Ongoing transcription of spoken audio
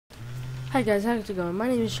Hi guys, how's it going? My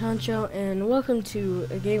name is Chancho, and welcome to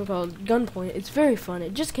a game called Gunpoint. It's very fun.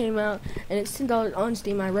 It just came out, and it's $10 on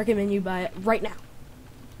Steam. I recommend you buy it right now.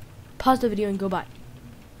 Pause the video and go buy it.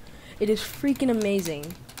 It is freaking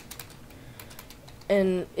amazing.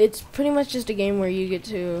 And it's pretty much just a game where you get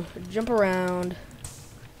to jump around,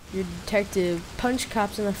 you're a detective, punch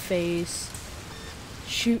cops in the face,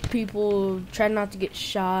 shoot people, try not to get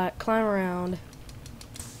shot, climb around,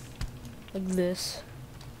 like this.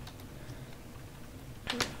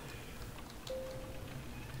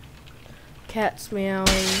 Cats meowing,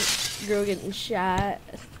 girl getting shot.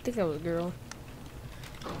 I think that was a girl.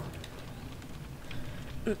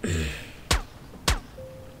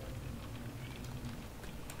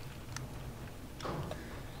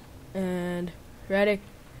 And ready?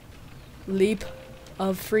 Leap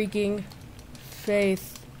of freaking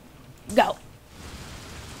faith. Go!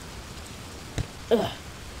 Ugh.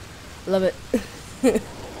 Love it.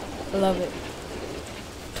 I love it.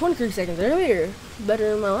 23 seconds earlier.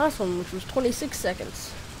 Better than my last one, which was 26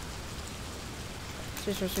 seconds.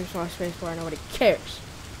 Space bar, nobody cares.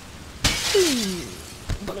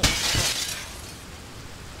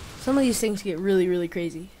 Some of these things get really, really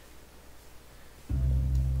crazy.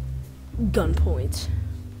 Gunpoint.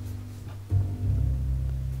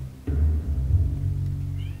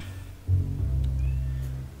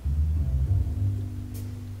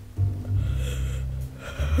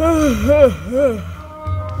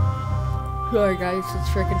 Sorry guys, it's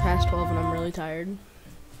freaking past 12 and I'm really tired.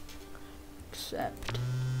 Except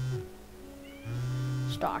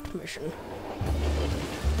start mission.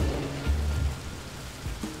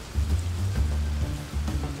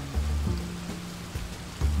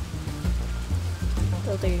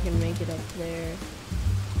 Don't think I can make it up there.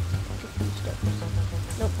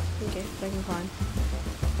 Nope. Okay, I can climb.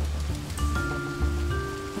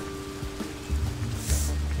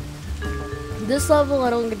 This level, I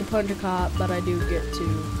don't get to punch a cop, but I do get to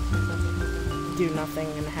do nothing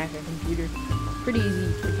and hack a computer. Pretty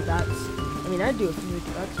easy, 50 bucks. I mean, I'd do it for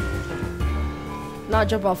 50 bucks. Not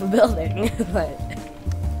jump off a building, but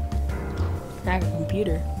hack a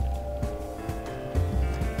computer.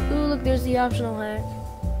 Ooh, look, there's the optional hack.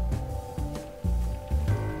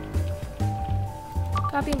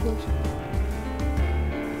 Copy and paste.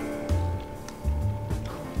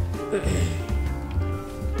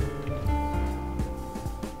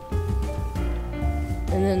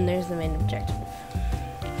 And then there's the main objective.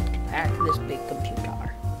 Hack this big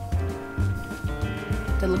computer.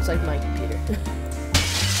 That looks like my computer.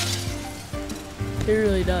 It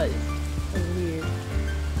really does. That's weird.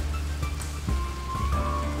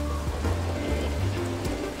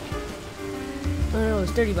 Oh no,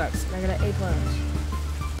 it's 30 bucks. I got an A+.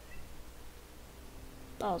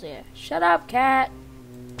 Balls, yeah. Shut up, cat!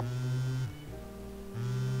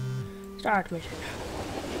 Start mission.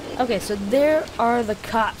 Okay, so there are the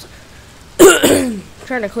cops.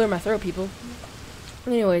 Trying to clear my throat, people.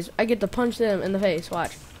 Anyways, I get to punch them in the face.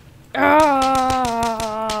 Watch. Ah!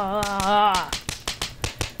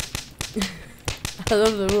 I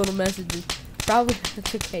love the little messages. Probably,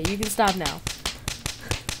 it's okay. You can stop now.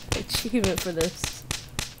 Achievement for this.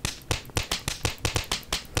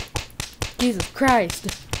 Jesus Christ.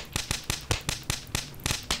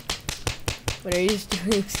 But are you just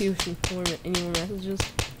doing any more messages?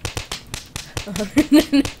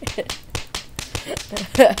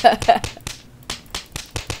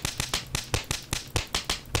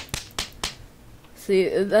 See,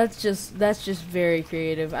 that's just very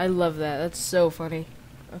creative. I love that. That's so funny.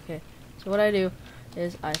 Okay, so what I do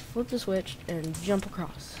is I flip the switch and jump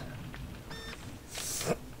across.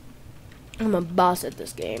 I'm a boss at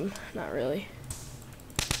this game. Not really.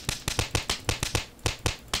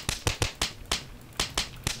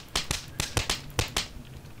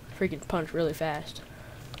 Freaking punch really fast.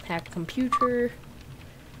 Hack computer.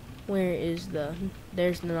 Where is the...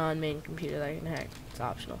 There's the non-main computer that I can hack. It's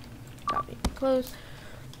optional. Copy. Close.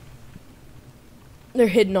 They're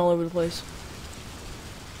hidden all over the place.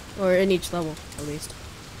 Or in each level, at least.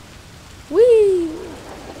 Whee!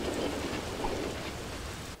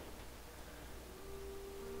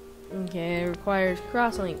 Okay, it requires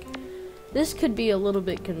crosslink. This could be a little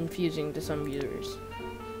bit confusing to some users.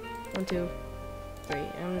 1, 2, 3.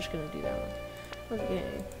 I'm just gonna do that one. Okay.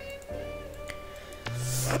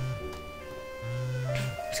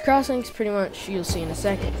 Crosslink's pretty much, you'll see in a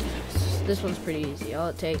second. This one's pretty easy. All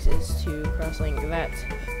it takes is to crosslink that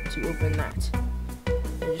to open that.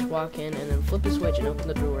 And just walk in and then flip the switch and open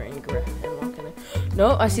the door and walk in there.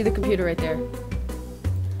 No, I see the computer right there.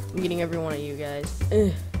 I'm getting every one of you guys.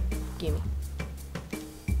 Ugh. Gimme.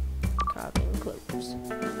 Copy and close.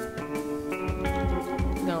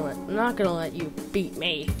 Gonna I'm not gonna let you beat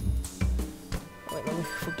me. Wait, let me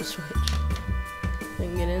flip the switch. I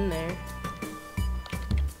can get in there.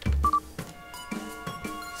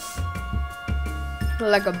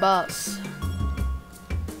 Like a boss.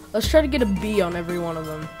 Let's try to get a B on every one of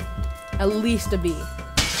them. At least a B.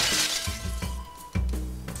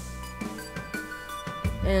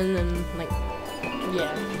 And then, like,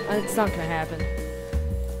 yeah, it's not gonna happen.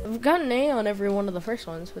 I've got an A on every one of the first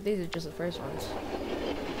ones, but these are just the first ones.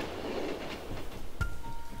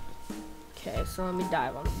 Okay, so let me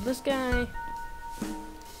dive on this guy.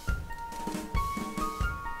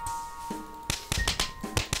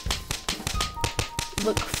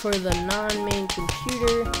 Look for the non-main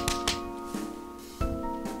computer.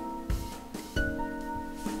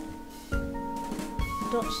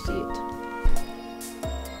 Don't see it.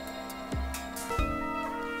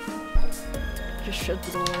 Just shut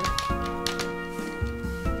the door.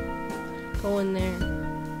 Go in there.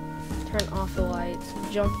 Turn off the lights.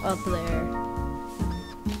 Jump up there.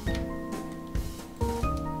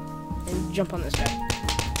 And jump on this guy.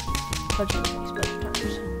 Punch him in the face a bunch of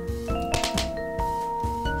times.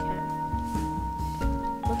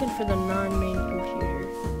 Looking for the non-main computer.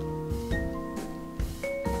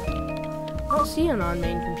 I don't see a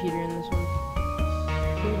non-main computer in this one.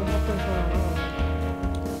 Who the heck is going on?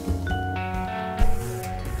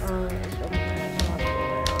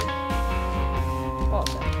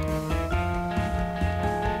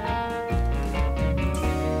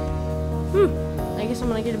 I guess I'm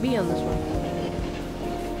gonna get a B on this one.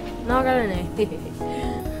 No, I got an A.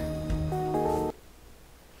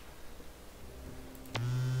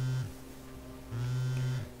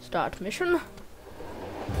 Start mission.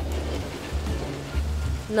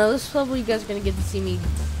 Now this is probably you guys are gonna get to see me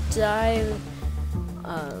dive,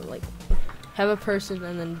 like have a person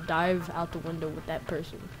and then dive out the window with that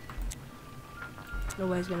person.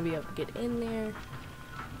 Nobody's gonna be able to get in there.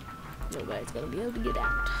 Nobody's gonna be able to get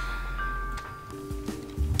out.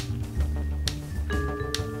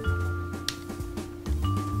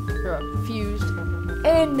 They're confused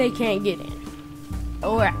and they can't get in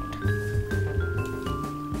or out.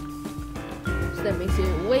 So that makes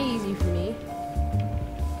it way easy for me.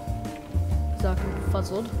 So I can be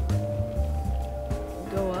fuzzled.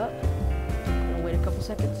 Go up. I'm gonna wait a couple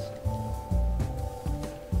seconds.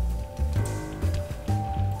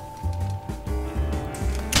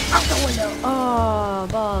 Out the window! Oh,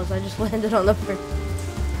 balls. I just landed on the first.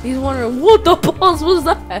 He's wondering, what the balls was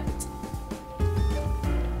that?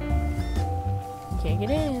 Can't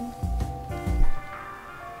get in.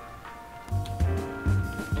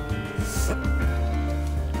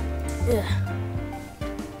 Ugh.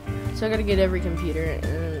 So I gotta get every computer,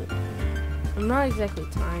 and I'm not exactly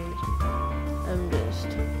timed.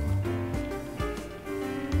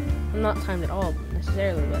 I'm not timed at all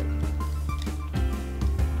necessarily, but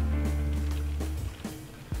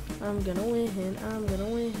I'm gonna win. I'm gonna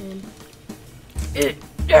win.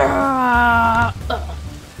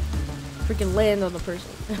 Freaking land on the person.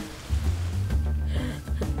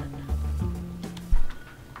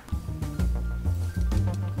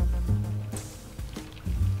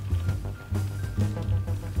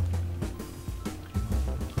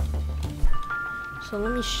 So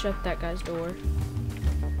let me shut that guy's door.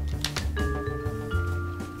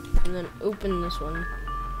 And then open this one.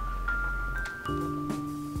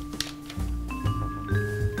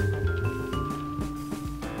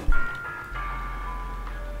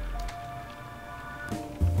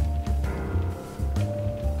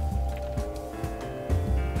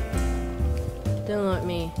 Didn't let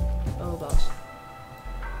me, oh boss.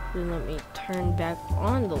 Didn't let me turn back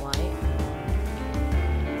on the light.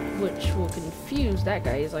 Which will confuse that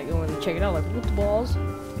guy. He's like going to check it out, like, what the balls?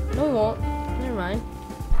 No, he won't. Never mind.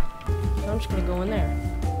 So I'm just gonna go in there.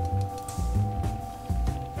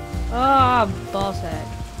 Ah, boss hack.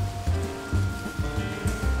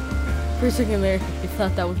 For a second there, I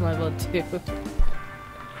thought that was my blood too.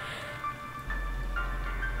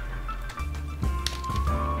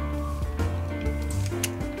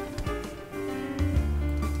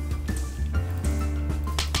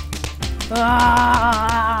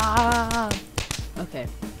 Ah! Okay.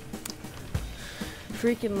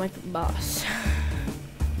 Freaking like a boss.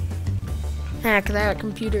 Hack that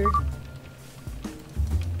computer.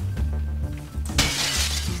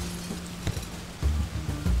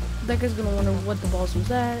 That guy's gonna wonder what the balls was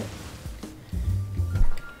at.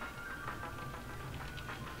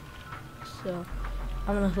 So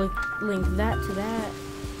I'm gonna link that to that,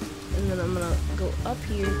 and then I'm gonna go up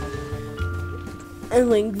here and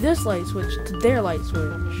link this light switch to their light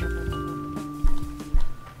switch.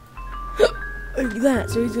 Like that.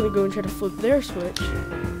 So he's gonna go and try to flip their switch,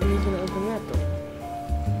 and he's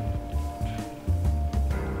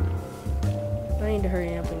trying to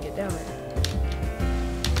hurry up and get down there.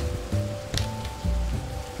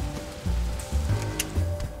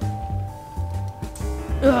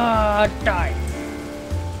 Die.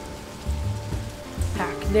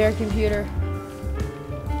 Hack their computer.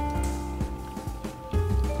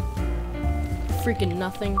 Freaking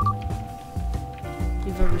nothing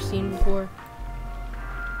you've ever seen before.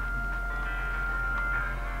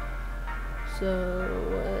 So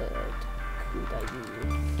what could I do?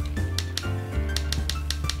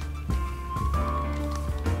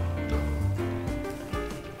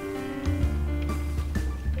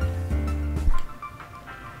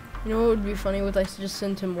 You know what would be funny if I just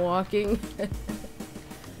sent him walking?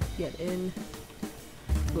 Get in.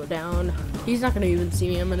 Go down. He's not gonna even see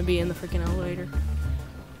me. I'm gonna be in the freaking elevator.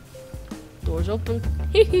 Doors open.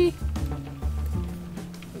 Hee hee.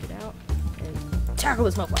 Get out and tackle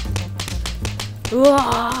this motherfucker.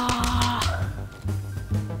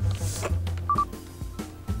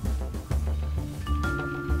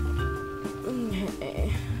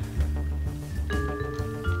 Okay.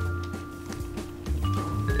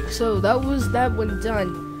 So that was that one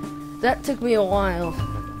done. That took me a while.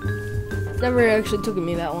 Never actually took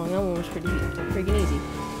me that long. That one was pretty freaking easy.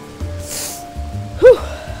 Whew.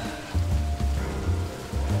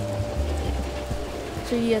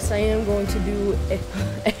 So yes, I am going to do a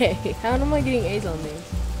how am I getting A's on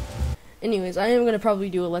these? Anyways, I am gonna probably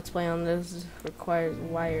do a let's play on this. Requires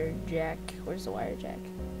wire jack. Where's the wire jack?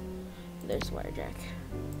 There's the wire jack.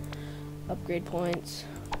 Upgrade points.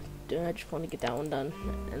 I just want to get that one done,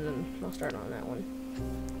 and then I'll start on that one.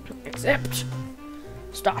 Accept.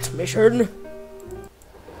 Start mission.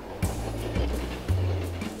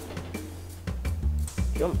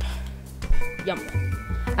 Jump. Jump.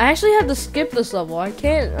 I actually had to skip this level. I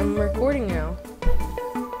can't. I'm recording now.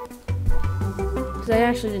 Because I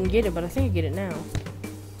actually didn't get it, but I think I get it now.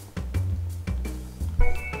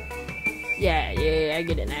 Yeah, I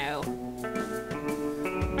get it now.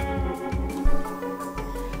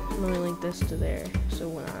 Let me link this to there. So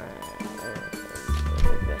when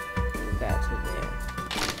link that to there.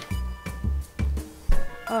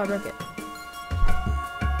 Oh, I broke it.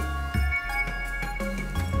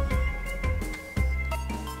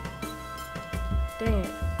 Dang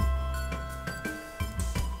it.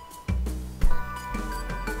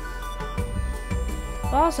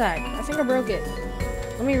 Boss hack. I think I broke it.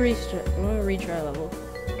 Let me restart. Let me retry level.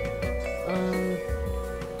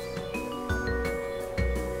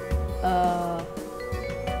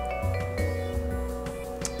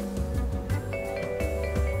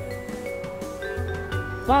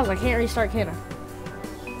 Balls, I can't restart, can I?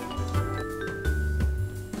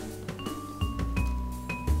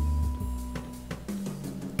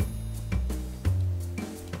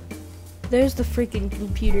 There's the freaking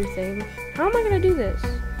computer thing. How am I gonna do this?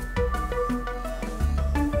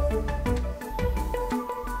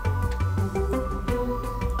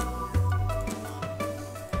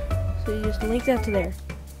 So you just link that to there.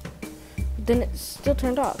 But then it's still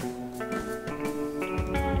turned off.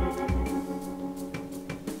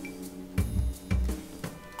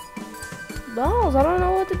 Balls, I don't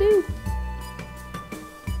know what to do.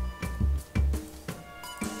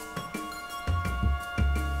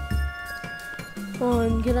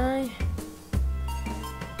 Can I?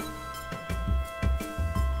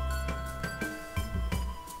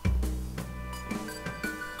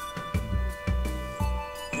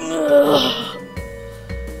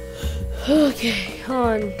 Okay,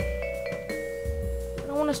 on. I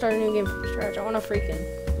don't want to start a new game from scratch. I want to freaking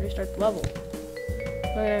restart the level.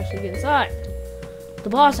 So I actually get inside the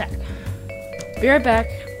boss hack. Be right back.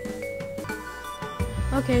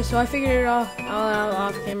 Okay, so I figured it all out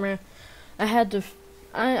off camera. I had to.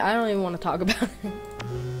 I don't even want to talk about it.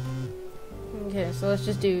 Okay, so let's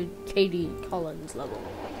just do Katie Collins level.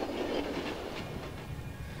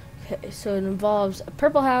 Okay, so it involves a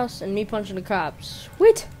purple house and me punching the cops.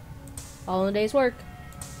 Sweet! All in a day's work.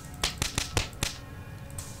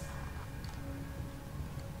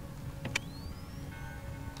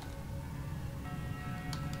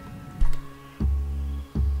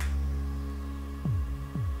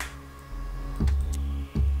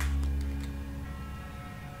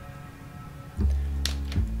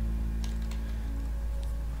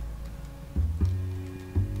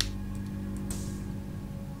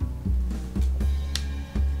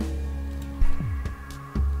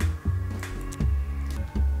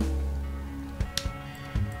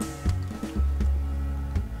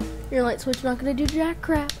 Your light switch not gonna do jack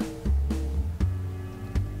crap.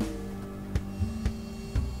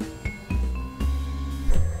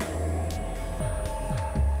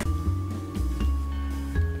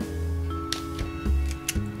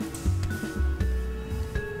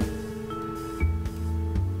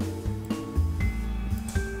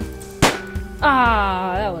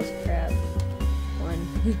 Ah, that was crap. One.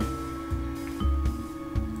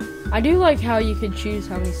 I do like how you could choose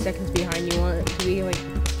how many seconds behind you want it to be, like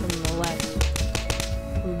from the left,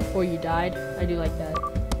 from before you died. I do like that.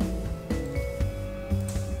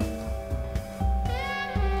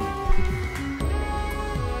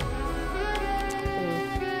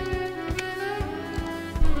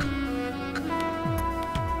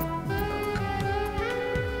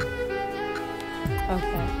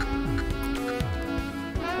 Okay.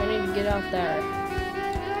 I need to get out there.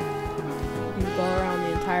 You go around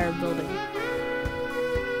the entire building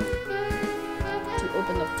to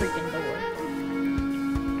open the freaking door.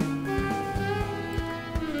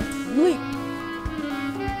 Leap!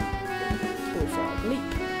 Bullfrog, leap.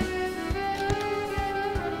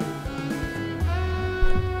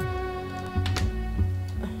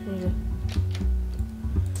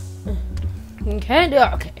 Okay,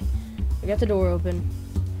 okay. I got the door open.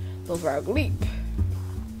 Bullfrog, leap.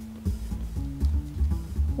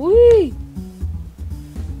 Whee!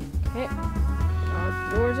 Okay.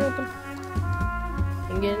 Door's open.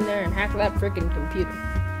 And get in there and hack that freaking computer.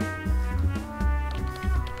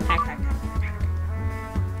 Hack, hack, hack, hack, hack.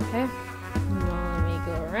 Okay. Now let me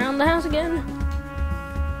go around the house again.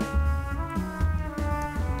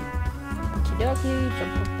 Okie dokie,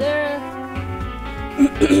 jump up there.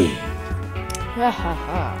 Ha ha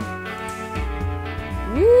ha.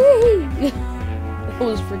 Whee! That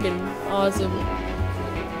was freaking awesome.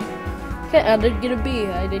 Okay, I did get a B.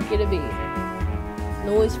 I did get a B.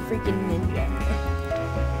 Noise freaking ninja.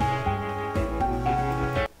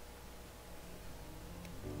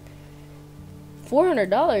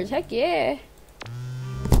 $400. Heck yeah.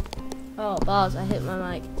 Oh, boss, I hit my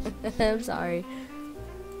mic. I'm sorry.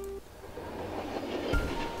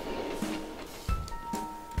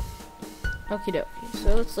 Okie dokie.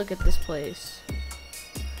 So let's look at this place.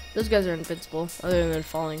 Those guys are invincible, other than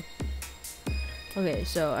falling. Okay,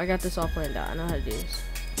 so I got this all planned out. I know how to do this.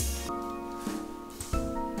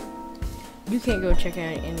 You can't go check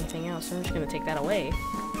out anything else, so I'm just gonna take that away.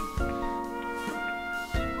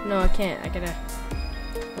 No, I can't. I gotta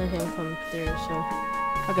let him come through, so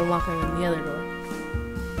I can walk in the other door.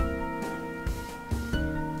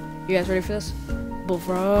 You guys ready for this?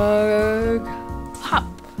 Bullfrog, hop!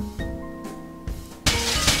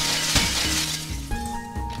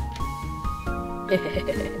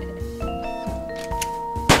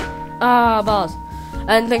 Ah, balls.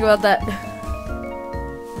 I didn't think about that.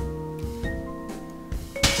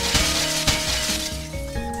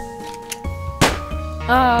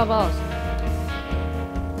 Ah, balls.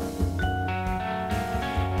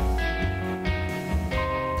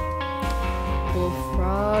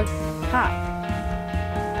 Bullfrog, hop.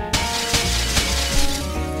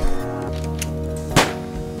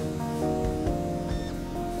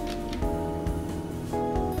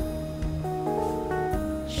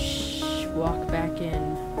 Walk back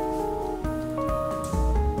in.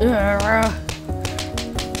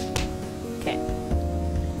 Okay.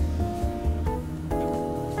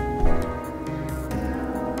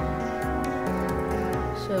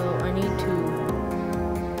 So I need to,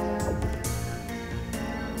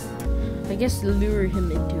 I guess, lure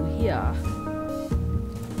him into here.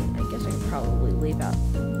 I guess I can probably leave out.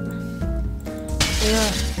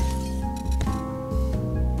 Yeah.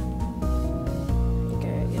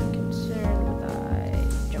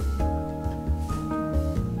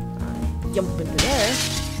 Jump into there.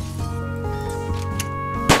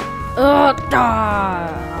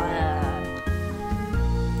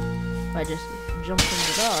 If I just jump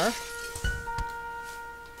into there.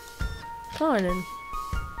 Come on in.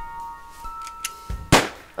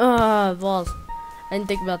 Balls. I didn't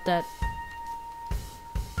think about that.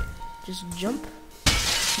 Just jump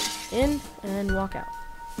in and walk out.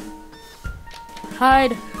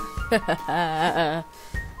 Hide.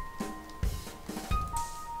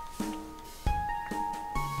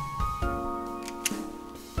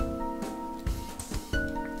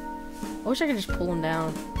 I wish I could just pull him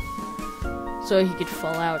down so he could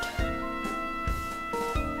fall out.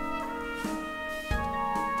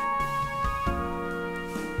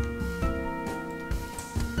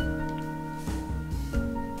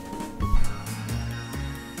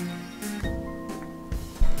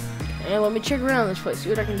 And let me check around this place, see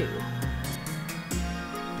what I can do.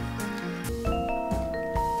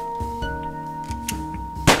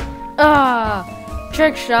 Ah!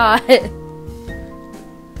 Trick shot!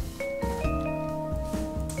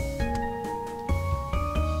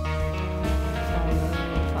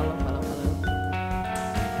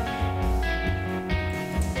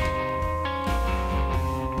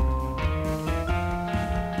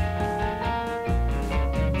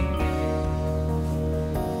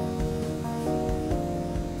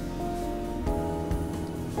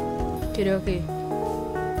 Okey-dokey.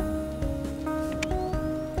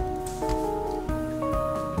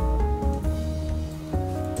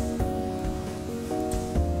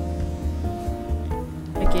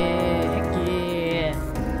 Heck yeah.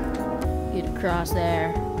 Get across there.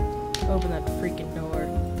 Open that freaking door.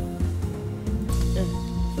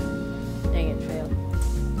 Dang it, failed.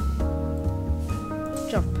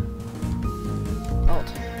 Jump. Alt.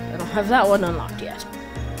 I don't have that one unlocked yet.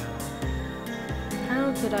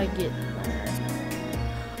 How could I get there?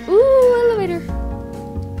 Ooh, elevator!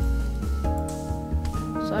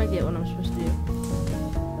 So I get what I'm supposed to do.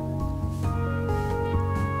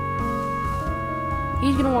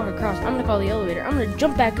 He's gonna walk across. I'm gonna call the elevator. I'm gonna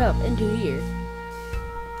jump back up into here.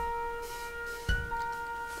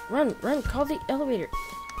 Run, run, call the elevator.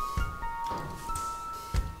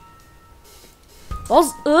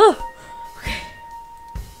 Balls, ugh!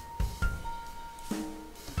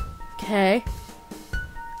 Okay.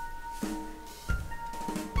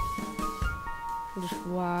 Just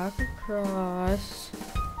walk across.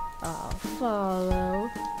 I'll follow.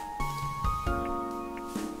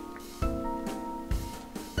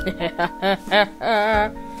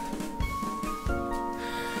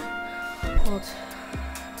 Hold.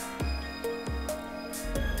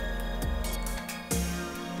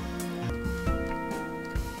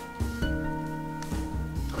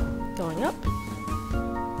 Going up.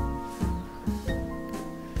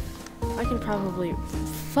 I can probably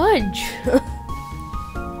fudge.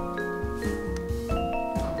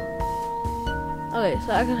 Okay,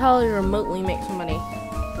 so I could probably remotely make somebody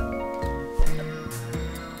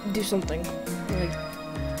do something. Like,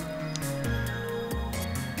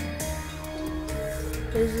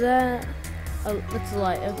 is that? Oh, that's the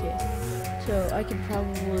light. Okay, so I could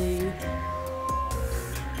probably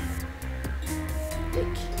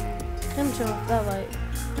like come turn off that light.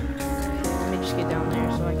 Let me just get down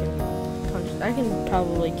there so I can punch. I can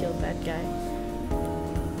probably kill that guy.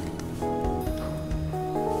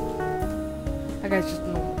 That guy's just a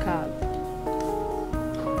normal cop.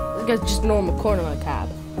 That guy's just a normal corner cop.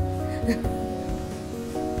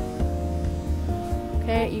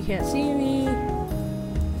 Okay, you can't see me.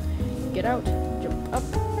 Get out. Jump up.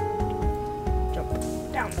 Jump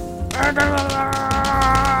down.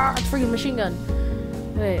 It's freaking machine gun.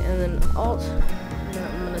 Okay, and then alt. And then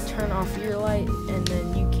I'm gonna turn off your light, and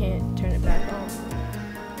then you can't turn it back on.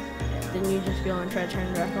 Then you just go and try to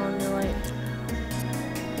turn back on your light.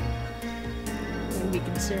 Be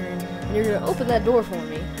concerned. And you're gonna open that door for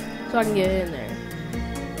me so I can get in there.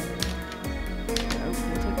 I'm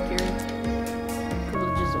gonna take care of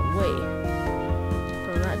privileges away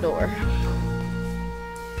from that door.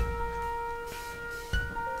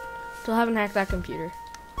 Still haven't hacked that computer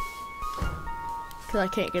because I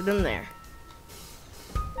can't get in there.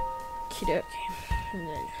 Okay, and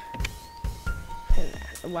then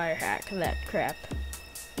the wire hack that crap.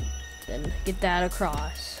 Then get that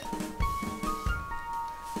across.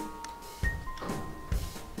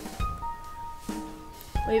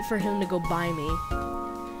 Wait for him to go by me.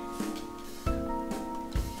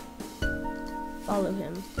 Follow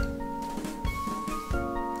him.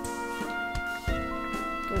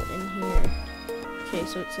 Go in here. Okay,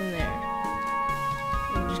 so it's in there.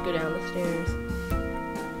 And just go down the stairs.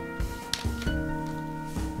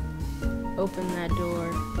 Open that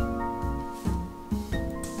door.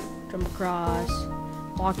 Jump across.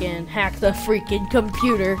 Walk in. Hack the freaking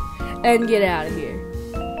computer. And get out of here.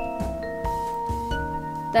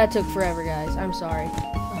 That took forever, guys. I'm sorry.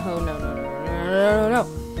 Oh, no, no, no, no, no, no,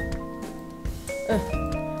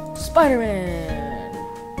 no. Spider-Man.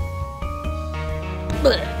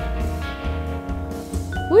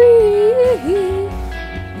 Wee!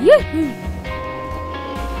 Yahoo!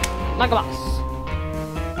 Like a boss.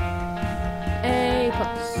 A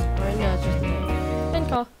plus. Right now it's just a end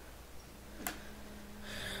call.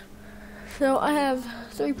 So I have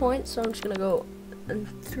 3 points, so I'm just gonna go and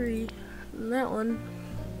 3 on that one.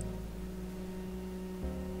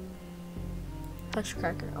 Hush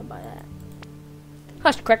cracker, I'll buy that.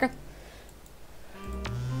 Hush cracker.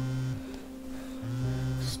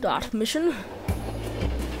 Start mission.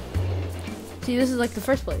 See, this is like the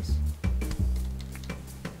first place.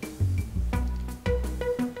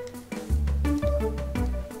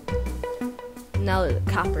 Now there's a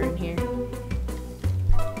copper in here.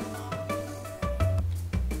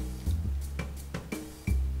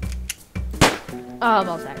 Ah,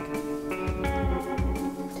 ball sack. 2.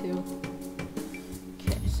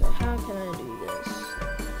 Okay, so how can I do this?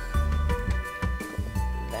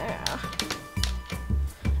 There.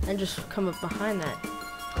 And just come up behind that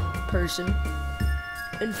person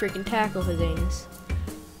and freaking tackle his anus.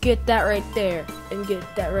 Get that right there, and get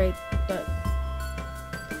that right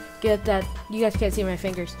Get that. You guys can't see my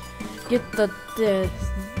fingers. Get the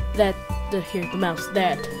mouse.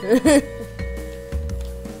 That.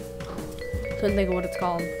 Couldn't think of what it's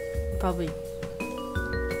called. Probably.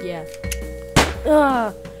 Yeah.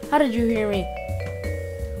 How did you hear me?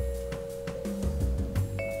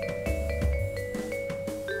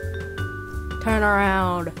 Turn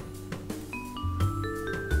around.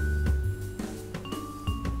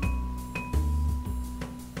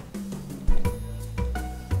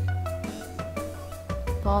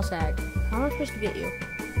 Ball sack. How am I supposed to get you?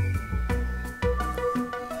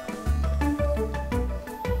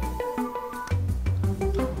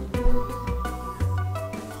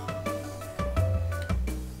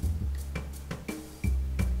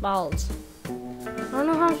 Balls. I don't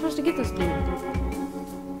know how I'm supposed to get this dude.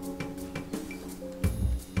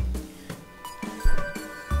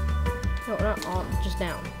 No, not on, just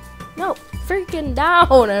down. No, freaking down!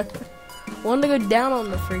 I wanted to go down on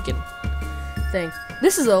the freaking thing.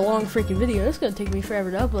 This is a long freaking video. It's gonna take me forever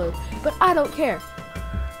to upload, but I don't care.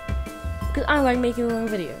 Because I like making long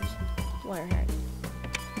videos. Wire hack.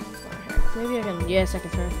 Wire hack. Maybe I can, yes, I can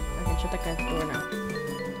shut that guy's door now.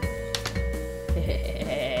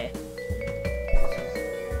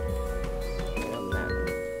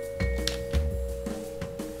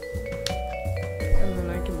 And then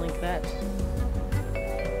I can link that.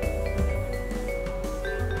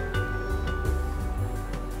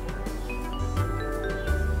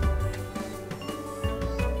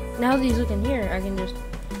 Now that he's looking here, I can just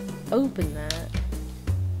open that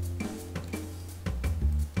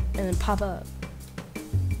and then pop up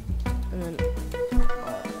and then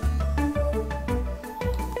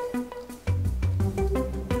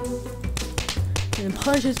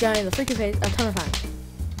punch this guy in the freaking face a ton of times.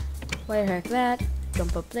 Wire hack that,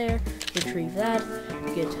 jump up there, retrieve that,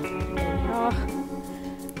 get off.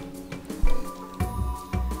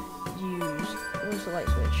 Where's the light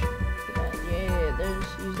switch? Yeah,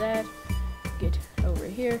 use that. Get over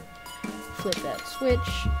here. Flip that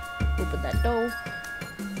switch. Open that door.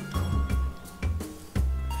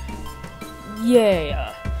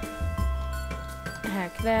 Yeah.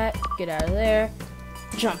 Hack that. Get out of there.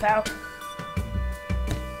 Jump out.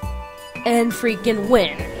 And freaking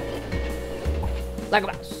win. Like a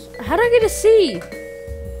mouse. How do I get a C?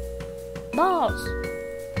 Balls.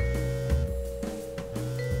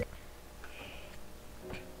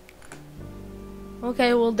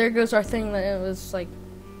 Okay, well, there goes our thing that it was like,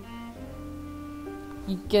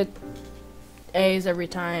 you get A's every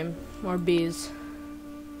time, or B's.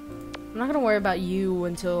 I'm not gonna worry about you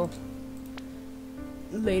until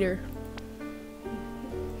later.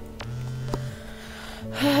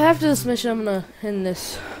 After this mission, I'm gonna end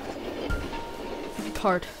this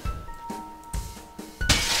part.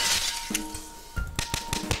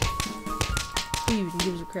 Who even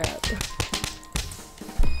gives a crap?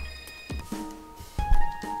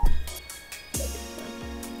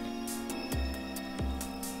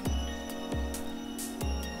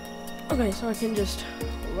 Okay, so I can just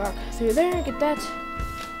walk through there, get that.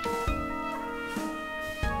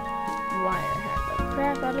 Wire hack the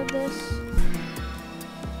crap out of this.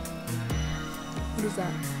 What is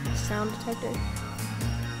that? Sound detector?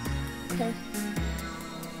 Okay.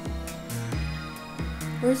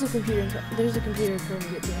 Where's the computer? There's the computer for me to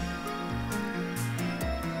get to.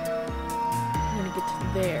 I'm gonna get to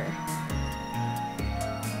there.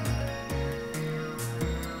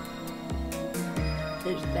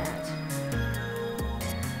 There's that.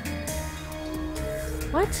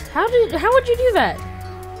 What? How would you do that?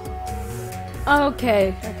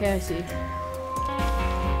 Okay, I see.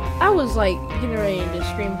 I was like getting ready to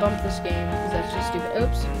scream bump this game because that's just stupid.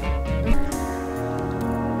 Oops.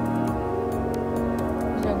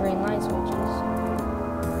 There's no green light switches.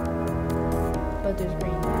 But there's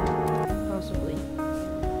green. Possibly.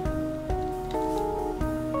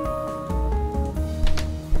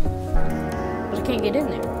 But I can't get in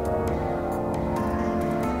there.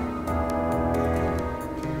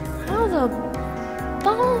 How the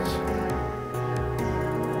balls?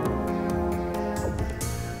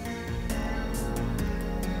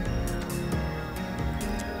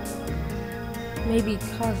 Maybe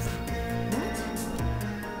cause what?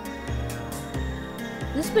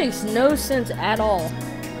 This makes no sense at all.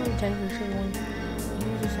 Here's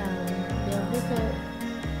the sound. Yeah, hit the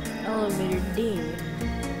elevator ding.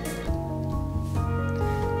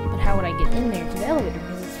 But how would I get in there to the elevator?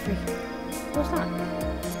 Because it's free. Oh, it's not.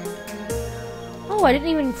 Oh, I didn't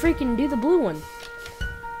even freaking do the blue one.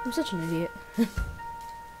 I'm such an idiot.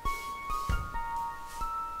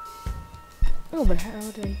 Oh, but how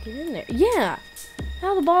do I get in there? Yeah!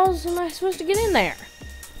 How the balls am I supposed to get in there?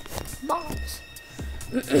 Balls.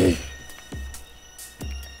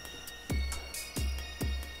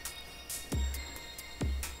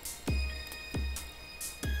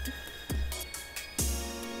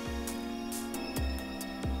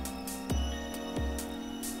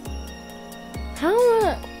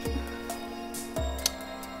 How,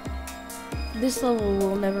 this level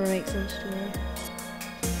will never make sense to me.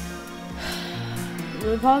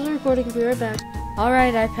 We'll pause the recording and be right back.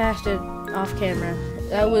 Alright, I passed it off camera.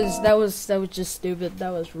 That was just stupid. That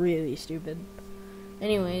was really stupid.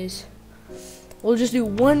 Anyways, we'll just do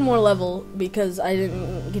one more level because I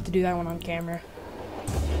didn't get to do that one on camera.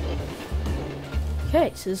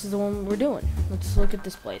 Okay, so this is the one we're doing. Let's look at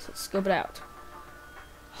this place. Let's scope it out.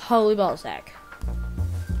 Holy ballsack.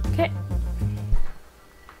 Okay.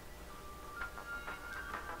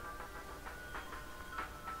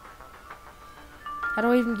 How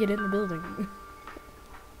do I even get in the building?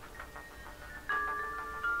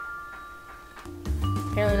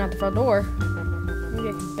 Apparently not the front door. Maybe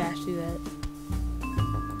I can bash through that.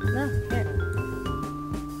 No, can't.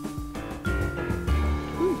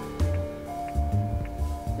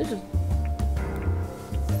 This is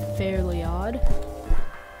fairly odd.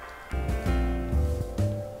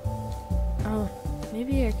 Oh,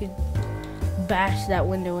 maybe I could bash that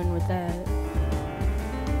window in with that.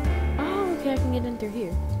 Oh, okay, I can get in through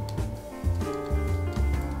here.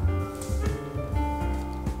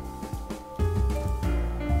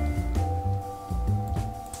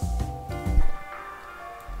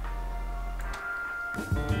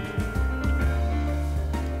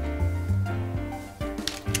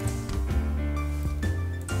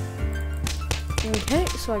 Okay,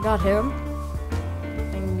 so I got him.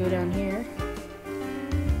 I can go down here.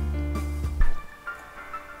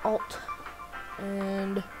 Alt.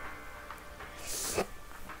 And...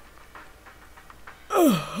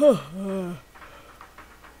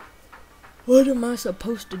 what am I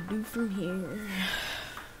supposed to do from here?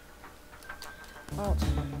 Alt.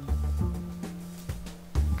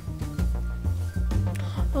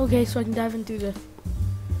 Okay, so I can dive in through the...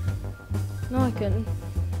 No, I couldn't.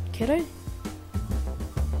 Could I?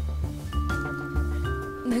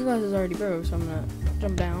 The glass is already broke, so I'm gonna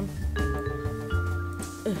jump down.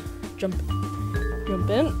 Jump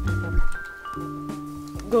in.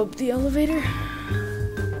 Go up the elevator.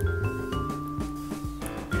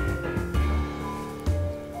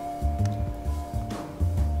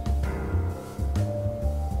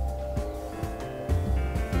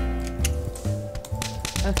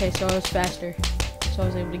 Okay, so I was faster, so I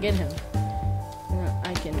was able to get him. Now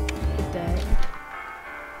I can get that.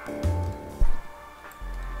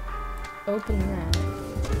 Open that.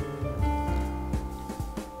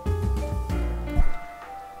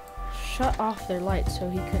 Shut off their lights so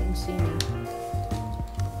he couldn't see me.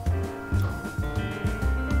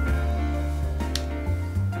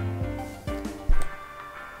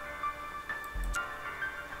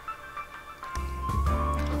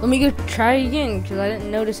 Let me go try again because I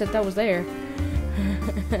didn't notice that that was there.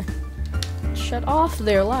 Shut off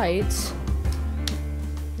their lights.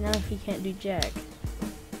 Now he can't do jack.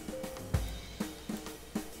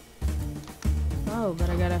 Oh, but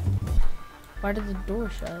I gotta... Why did the door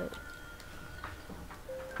shut?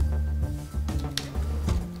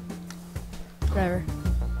 Whatever.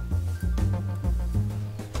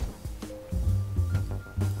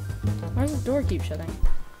 Why does the door keep shutting?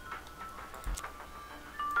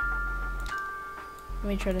 Let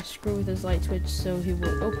me try to screw with his light switch so he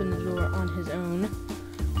will open the door on his own.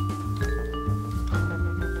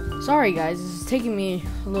 Sorry guys, this is taking me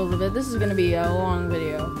a little bit. This is gonna be a long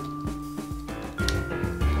video.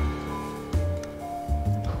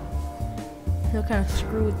 He'll kind of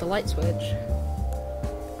screw with the light switch.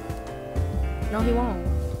 No, he won't.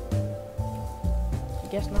 I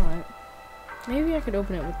guess not. Maybe I could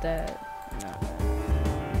open it with that.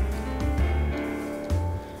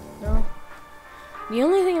 No. The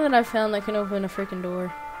only thing that I've found that can open a freaking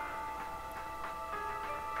door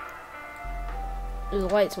is a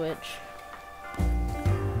light switch.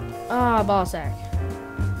 Ah, ball sack.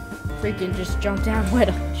 Freaking just jump down, why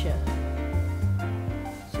don't you?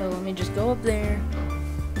 So let me just go up there.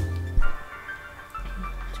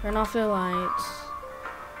 Turn off their lights.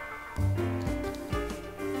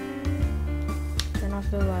 Turn off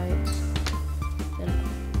their lights. Then,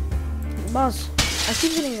 boss, I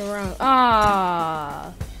keep hitting the wrong.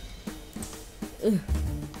 Ah. Ugh.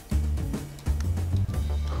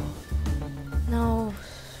 No,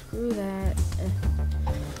 screw that.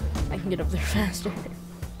 I can get up there faster.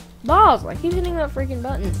 Balls! I keep hitting that freaking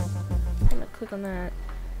button. I'm gonna click on that,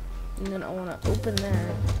 and then I want to open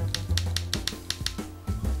that.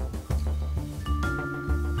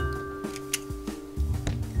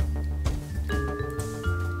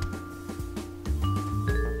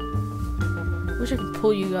 Wish I could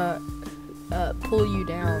pull you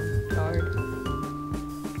down, guard.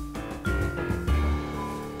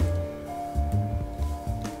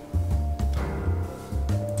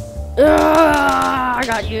 I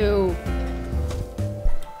got you.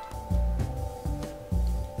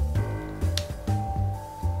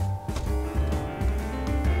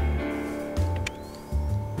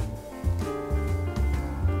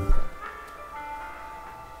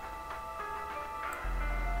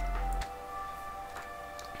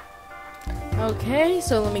 Okay,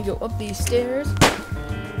 so let me go up these stairs.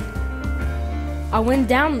 I went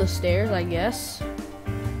down the stairs, I guess.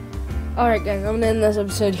 Alright guys, I'm gonna end this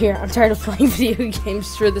episode here. I'm tired of playing video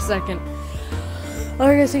games for the second.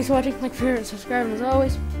 Alright guys, thanks for watching. Like, share, and subscribe. And as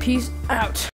always, peace out.